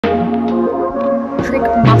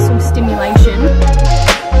like muscle stimulation.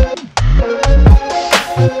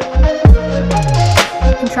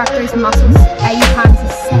 Contract those muscles 80 times a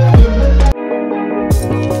second.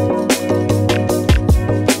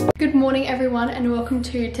 Good morning everyone and welcome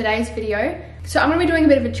to today's video. So I'm going to be doing a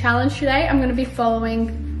bit of a challenge today. I'm going to be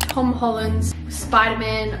following Tom Holland's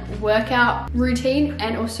Spider-Man workout routine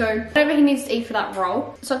and also whatever he needs to eat for that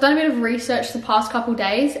role. So I've done a bit of research the past couple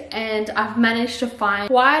days and I've managed to find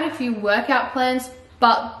quite a few workout plans,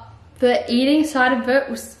 but the eating side of it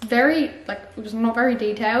was it was not very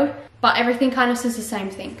detailed, but everything kind of says the same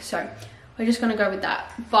thing. So we're just going to go with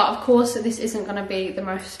that. But of course this isn't going to be the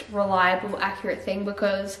most reliable, accurate thing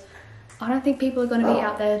because I don't think people are going to be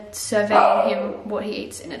out there surveying him what he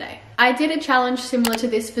eats in a day. I did a challenge similar to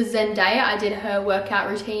this for Zendaya. I did her workout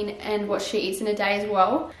routine and what she eats in a day as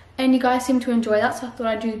well. And you guys seem to enjoy that, so I thought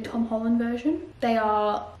I'd do Tom Holland version. They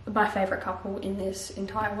are my favourite couple in this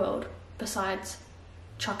entire world, besides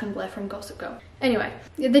Chuck and Blair from Gossip Girl. Anyway,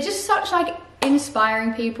 they're just such like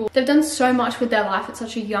inspiring people. They've done so much with their life at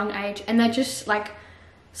such a young age and they're just like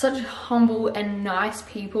such humble and nice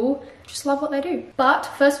people. Just love what they do. But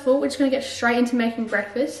first of all, we're just gonna get straight into making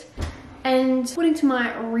breakfast. And according to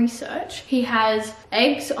my research, he has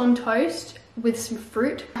eggs on toast with some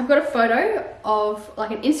fruit. I've got a photo of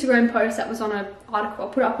like an Instagram post that was on an article.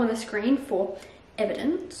 I'll put it up on the screen for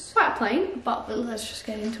evidence. Quite plain, but let's just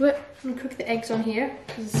get into it. I'm gonna cook the eggs on here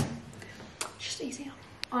because it's just easier.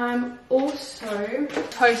 I'm also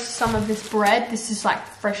toast some of this bread. This is like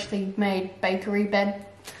freshly made bakery bread.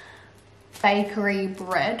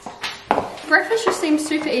 Breakfast just seems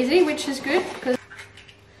super easy, which is good because,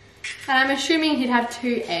 and I'm assuming he'd have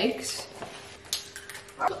 2 eggs.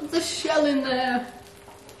 Got the shell in there.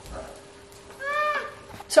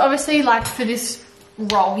 So obviously, like for this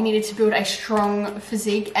role, he needed to build a strong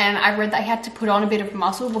physique, and I read that he had to put on a bit of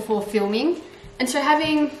muscle before filming. And so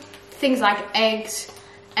having things like eggs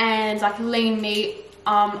and like lean meat,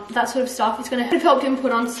 that sort of stuff, is going to have helped him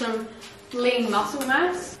put on some lean muscle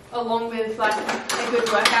mass, along with like a good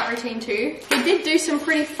workout routine too. He did do some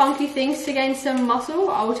pretty funky things to gain some muscle.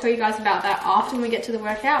 I will tell you guys about that after when we get to the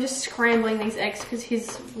workout. Just scrambling these eggs because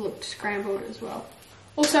his looked scrambled as well.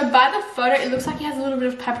 Also, by the photo, it looks like he has a little bit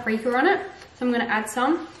of paprika on it, so I'm going to add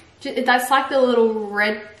some. That's like the little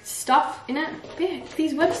red stuff in it. But yeah,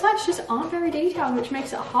 these websites just aren't very detailed, which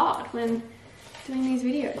makes it hard when doing these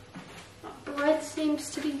videos. Bread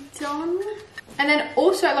seems to be done. And then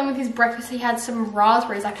also along with his breakfast, he had some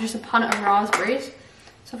raspberries, like just a punnet of raspberries.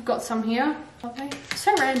 So I've got some here. Okay.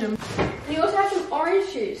 So random. And he also had some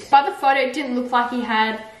orange juice. By the photo, it didn't look like he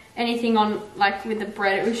had anything on like with the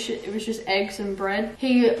bread. It was just eggs and bread.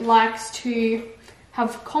 He likes to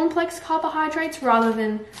have complex carbohydrates rather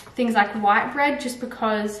than things like white bread, just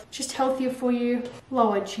because it's just healthier for you,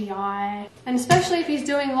 lower GI. And especially if he's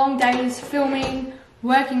doing long days, filming,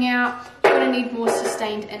 working out, you're gonna need more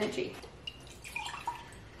sustained energy.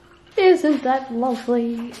 Isn't that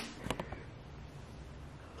lovely?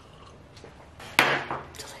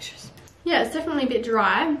 Delicious. Yeah, it's definitely a bit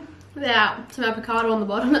dry without some avocado on the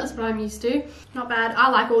bottom. That's what I'm used to. Not bad. I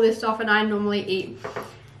like all this stuff and I normally eat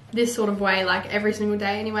this sort of way like every single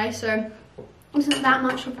day anyway, so isn't that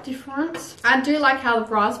much of a difference. I do like how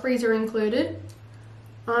the raspberries are included.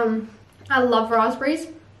 I love raspberries.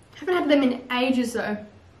 Haven't had them in ages though.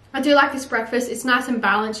 I do like this breakfast. It's nice and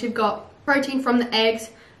balanced. You've got protein from the eggs,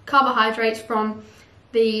 carbohydrates from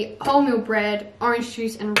the wholemeal bread, orange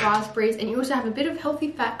juice and raspberries, and you also have a bit of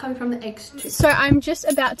healthy fat coming from the eggs too. So I'm just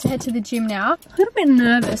about to head to the gym now. A little bit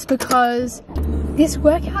nervous because this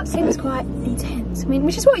workout seems quite intense. I mean,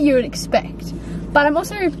 which is what you would expect. But I'm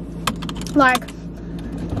also like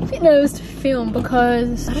a bit nervous to film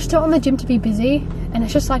because I just don't want the gym to be busy, and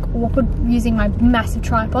it's just like awkward using my massive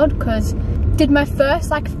tripod because did my first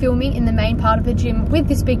like filming in the main part of the gym with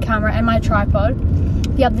this big camera and my tripod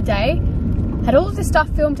the other day. Had all of this stuff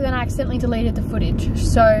filmed and then I accidentally deleted the footage.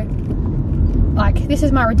 So like this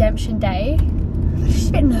is my redemption day. It's just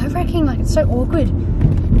a bit nerve-wracking, like it's so awkward.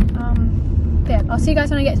 Yeah, I'll see you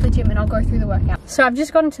guys when I get to the gym and I'll go through the workout. So I've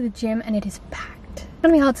just gotten to the gym and it is packed. It's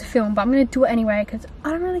gonna be hard to film, but I'm gonna do it anyway because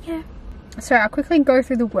I don't really care. So I'll quickly go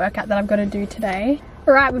through the workout that I've got to do today.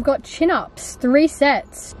 Alright, we've got chin-ups, 3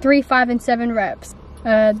 sets, 3, 5 and 7 reps.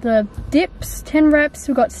 The dips, 10 reps,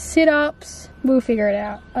 we've got sit-ups, we'll figure it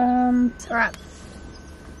out. Alright.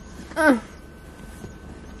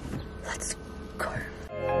 Let's go.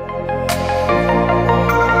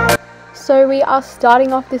 So we are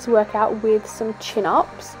starting off this workout with some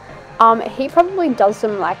chin-ups. He probably does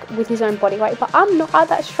them like with his own body weight, but I'm not at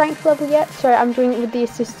that strength level yet, so I'm doing it with the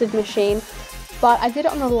assisted machine. but I did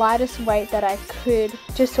it on the lightest weight that I could,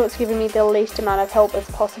 just so it's giving me the least amount of help as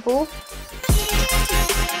possible.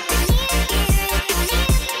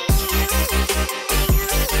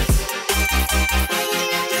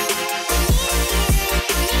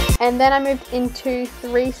 And then I moved into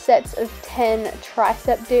 3 sets of 10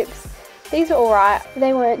 tricep dips. These are alright,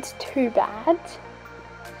 they weren't too bad.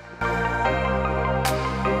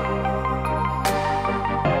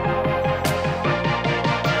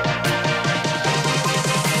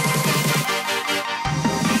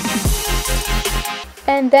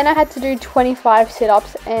 And then I had to do 25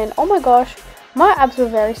 sit-ups, and oh my gosh, my abs were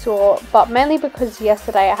very sore, but mainly because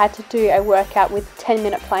yesterday I had to do a workout with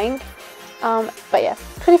 10-minute plank. But yeah,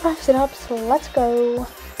 25 sit-ups, so let's go.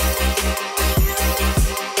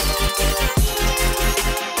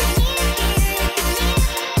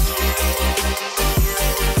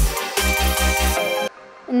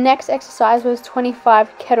 Next exercise was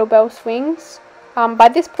 25 kettlebell swings. By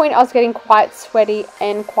this point I was getting quite sweaty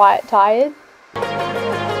and quite tired.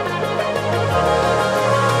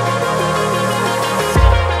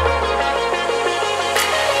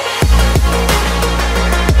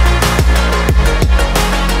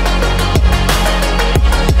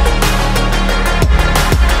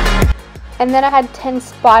 And then I had 10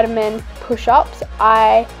 spiderman push-ups.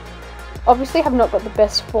 I obviously have not got the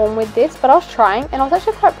best form with this, but I was trying, and I was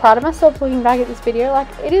actually quite proud of myself looking back at this video. Like,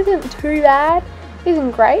 it isn't too bad, it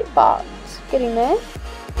isn't great, but it's getting there.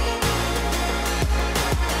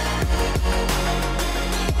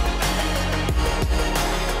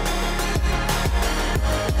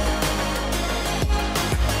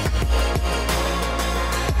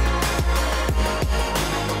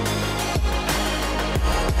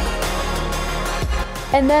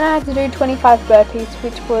 And then I had to do 25 burpees,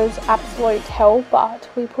 which was absolute hell, but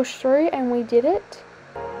we pushed through and we did it.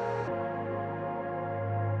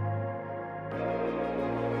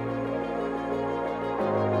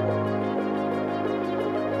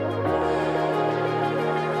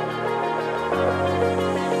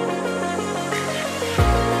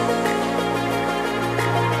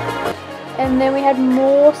 And then we had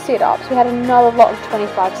more sit-ups. We had another lot of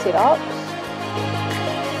 25 sit-ups.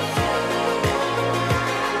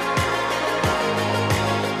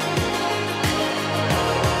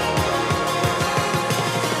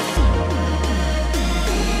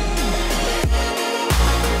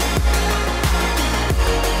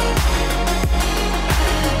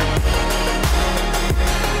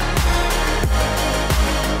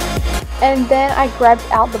 And then I grabbed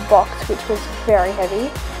out the box, which was very heavy,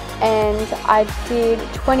 and I did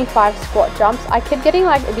 25 squat jumps. I kept getting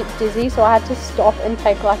like a bit dizzy, so I had to stop and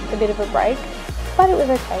take like a bit of a break, but it was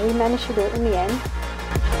okay, we managed to do it in the end.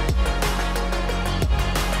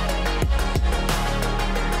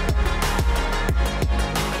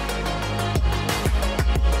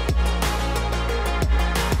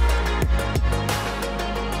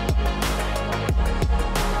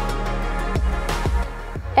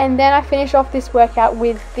 And then I finished off this workout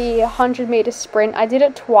with the 100-meter sprint. I did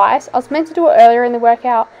it twice. I was meant to do it earlier in the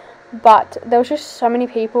workout, but there was just so many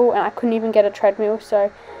people and I couldn't even get a treadmill,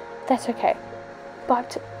 so that's okay.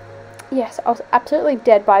 But yes, I was absolutely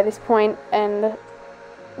dead by this point and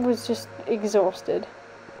was just exhausted.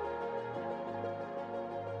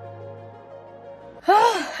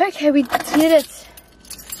 Oh, okay, we did it.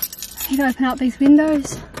 I need to open up these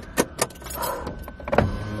windows.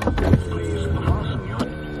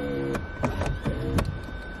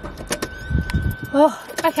 Oh,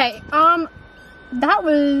 okay, that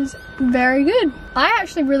was very good. I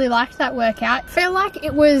actually really liked that workout. I feel like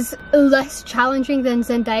it was less challenging than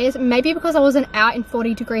Zendaya's, maybe because I wasn't out in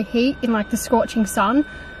 40-degree heat in like the scorching sun,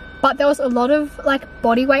 but there was a lot of like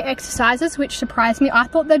body weight exercises which surprised me. I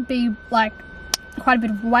thought there'd be like quite a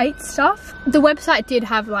bit of weight stuff. The website did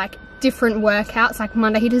have like different workouts, like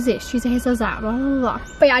Monday he does this, Tuesday he does that, blah, blah, blah.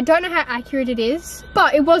 But yeah, I don't know how accurate it is,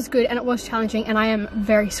 but it was good and it was challenging, and I am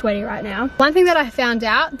very sweaty right now. One thing that I found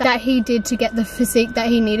out that he did to get the physique that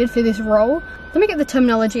he needed for this role, let me get the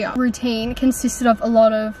terminology up. Routine consisted of a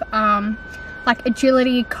lot of like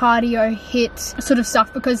agility, cardio, HIIT sort of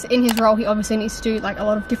stuff, because in his role he obviously needs to do like a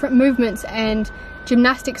lot of different movements and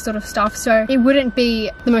gymnastics sort of stuff, so it wouldn't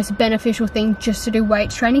be the most beneficial thing just to do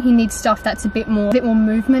weight training. He needs stuff that's a bit more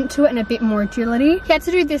movement to it and a bit more agility. He had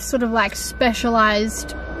to do this sort of like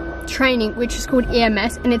specialized training which is called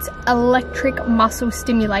EMS, and it's electric muscle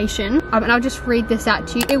stimulation, and I'll just read this out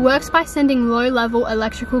to you. It works by sending low-level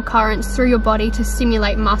electrical currents through your body to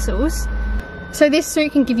stimulate muscles. So this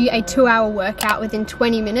suit can give you a 2-hour workout within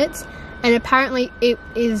 20 minutes, and apparently it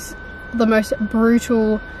is the most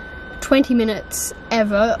brutal 20 minutes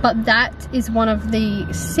ever, but that is one of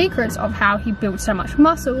the secrets of how he built so much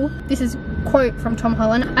muscle. This is a quote from Tom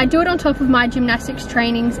Holland. I do it on top of my gymnastics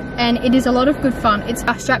trainings and it is a lot of good fun. It's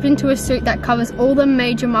strapped into a suit that covers all the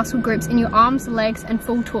major muscle groups in your arms, legs and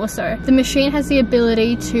full torso. The machine has the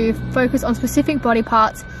ability to focus on specific body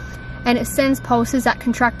parts and it sends pulses that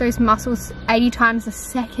contract those muscles 80 times a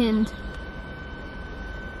second.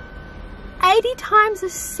 80 times a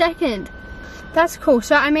second. That's cool.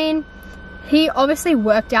 So I mean, he obviously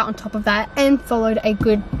worked out on top of that and followed a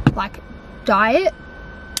good like diet,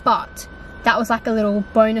 but that was like a little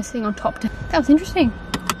bonus thing on top. That was interesting.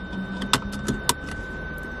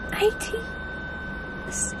 80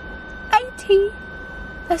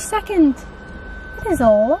 a second. That is a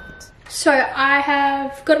lot. So I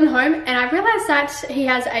have gotten home and I realized that he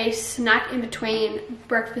has a snack in between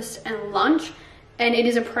breakfast and lunch, and it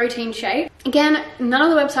is a protein shake. Again, none of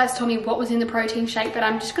the websites told me what was in the protein shake, but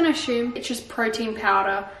I'm just gonna assume it's just protein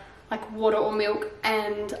powder, like water or milk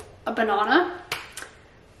and a banana.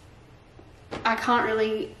 I can't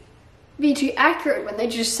really be too accurate when they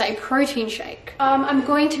just say protein shake. I'm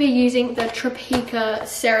going to be using the Topeka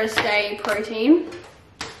Sarah's Day protein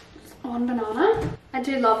on banana. I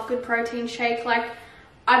do love good protein shake. Like,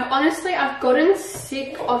 I've gotten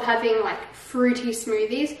sick of having like fruity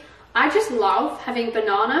smoothies. I just love having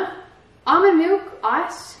banana, almond milk,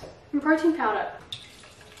 ice, and protein powder.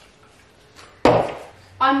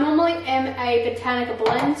 I normally am a Botanica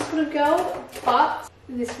blend sort of girl, but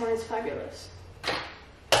this one is fabulous.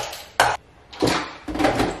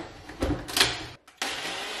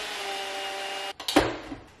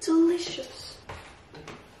 Delicious.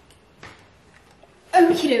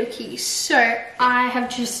 Okie dokie, so I have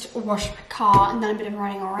just washed my car and done a bit of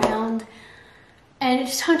running around. And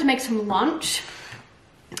it's time to make some lunch.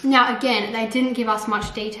 Now again, they didn't give us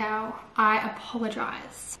much detail. I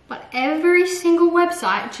apologize. But every single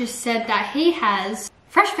website just said that he has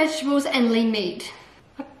fresh vegetables and lean meat.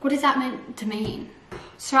 Like, what is that meant to mean?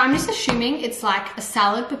 So I'm just assuming it's like a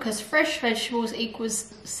salad because fresh vegetables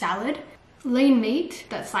equals salad. Lean meat,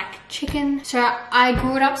 that's like chicken. So I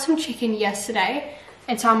grilled up some chicken yesterday,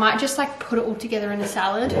 and so I might just like put it all together in a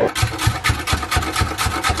salad.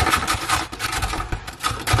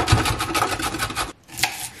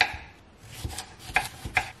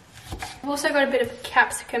 I've also got a bit of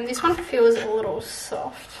capsicum. This one feels a little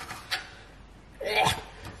soft. Ugh.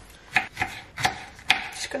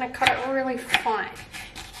 Just gonna cut it really fine.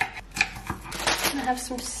 I'm gonna have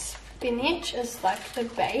some spinach as like the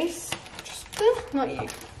base. Just, not you.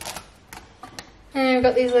 And we've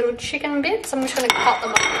got these little chicken bits. I'm just gonna cut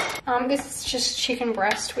them up. This is just chicken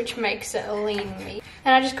breast, which makes it a lean meat.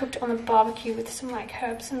 And I just cooked it on the barbecue with some like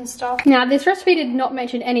herbs and stuff. Now this recipe did not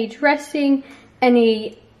mention any dressing,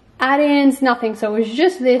 any add-ins, nothing. So it was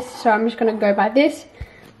just this. So I'm just gonna go by this.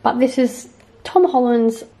 But this is Tom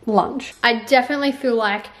Holland's lunch. I definitely feel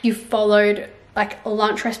like you followed like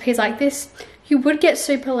lunch recipes like this, you would get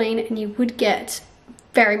super lean and you would get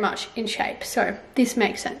very much in shape. So this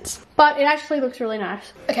makes sense. But it actually looks really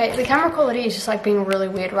nice. Okay, the camera quality is just like being really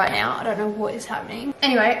weird right now. I don't know what is happening.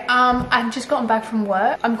 Anyway, I've just gotten back from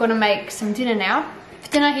work. I'm gonna make some dinner now.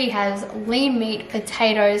 For dinner he has lean meat,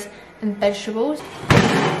 potatoes, and vegetables.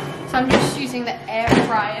 So I'm just using the air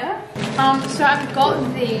fryer. So I've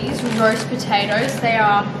got these roast potatoes. They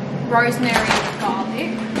are rosemary and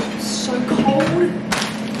garlic. It's so cold.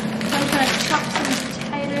 So I'm just gonna chuck some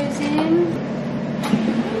potatoes in.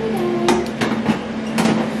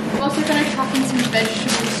 I'm also going to chuck in some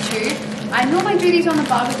vegetables too. I normally do these on the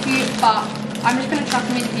barbecue, but I'm just going to chuck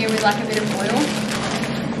them in here with like a bit of oil.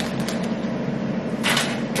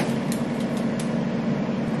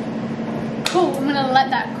 Cool, I'm going to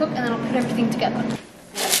let that cook and then I'll put everything together.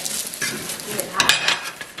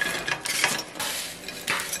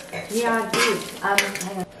 Yeah, I do.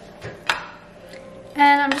 Hang on.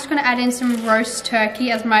 And I'm just going to add in some roast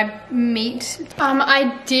turkey as my meat.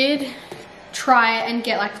 I did try and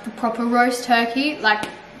get like the proper roast turkey, like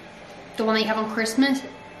the one that you have on Christmas,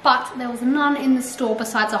 but there was none in the store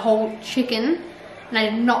besides a whole chicken, and I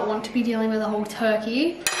did not want to be dealing with a whole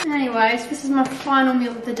turkey. Anyways, this is my final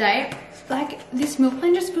meal of the day. Like, this meal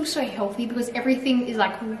plan just feels so healthy because everything is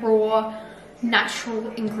like raw,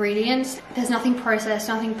 natural ingredients. There's nothing processed,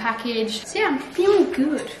 nothing packaged. So yeah, I'm feeling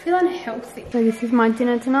good, feeling healthy. So this is my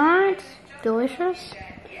dinner tonight. Delicious.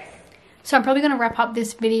 So I'm probably going to wrap up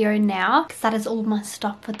this video now because that is all my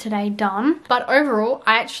stuff for today done. But overall,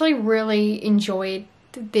 I actually really enjoyed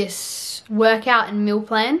this workout and meal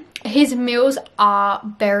plan. His meals are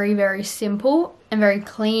very, very simple and very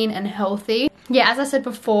clean and healthy. Yeah, as I said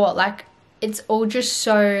before, like, it's all just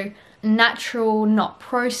so natural, not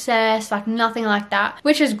processed, like nothing like that,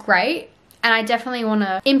 which is great. And I definitely want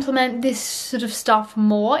to implement this sort of stuff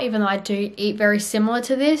more, even though I do eat very similar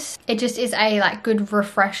to this. It just is a like good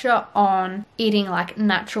refresher on eating like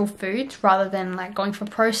natural foods rather than like going for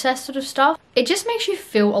processed sort of stuff. It just makes you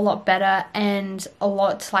feel a lot better and a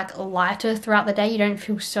lot like lighter throughout the day. You don't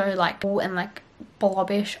feel so like full and like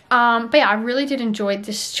blobbish. But yeah, I really did enjoy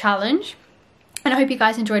this challenge. And I hope you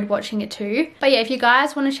guys enjoyed watching it too. But yeah, if you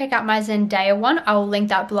guys want to check out my Zendaya one, I will link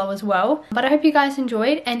that below as well. But I hope you guys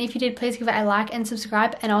enjoyed. And if you did, please give it a like and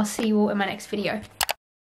subscribe. And I'll see you all in my next video.